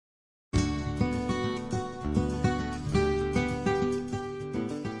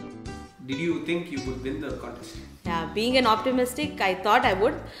Did you think you would win the contest? Yeah, being an optimistic, I thought I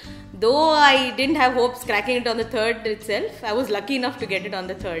would. Though I didn't have hopes cracking it on the third itself, I was lucky enough to get it on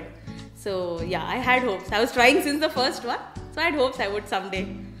the third. So yeah, I had hopes. I was trying since the first one, so I had hopes I would someday.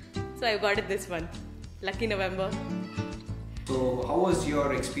 So I got it this one. Lucky November. So how was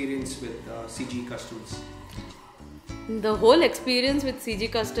your experience with CG Customz? The whole experience with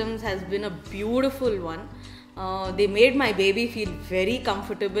CG Customz has been a beautiful one. They made my baby feel very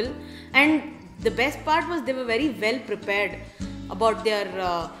comfortable, and the best part was they were very well prepared about their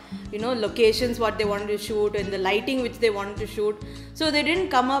locations, what they wanted to shoot, and the lighting which they wanted to shoot. So they didn't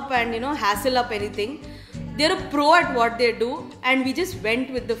come up and hassle up anything. They're a pro at what they do, and we just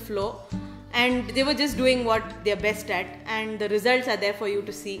went with the flow, and they were just doing what they're best at, and the results are there for you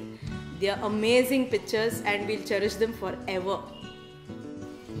to see. They are amazing pictures, and we'll cherish them forever.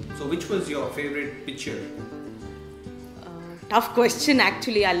 So which was your favorite picture? Tough question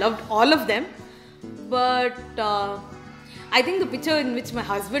actually. I loved all of them, but I think the picture in which my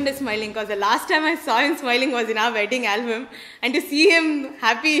husband is smiling, because the last time I saw him smiling was in our wedding album, and to see him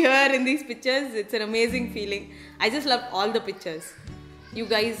happy here in these pictures, it's an amazing feeling. I just love all the pictures. You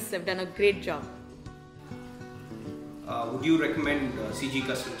guys have done a great job. Would you recommend CG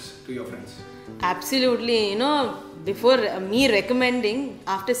Customz to your friends? Absolutely. Before me recommending,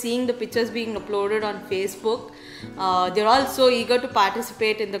 after seeing the pictures being uploaded on Facebook, they're all so eager to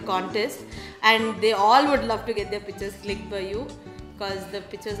participate in the contest, and they all would love to get their pictures clicked by you, because the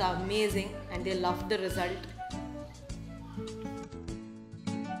pictures are amazing and they love the result.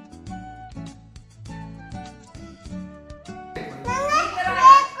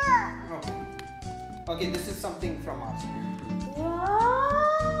 Okay, this is something from us. Wow!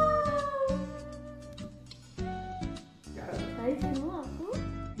 Nice, no, Aku?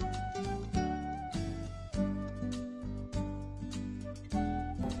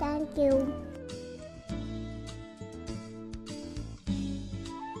 Thank you.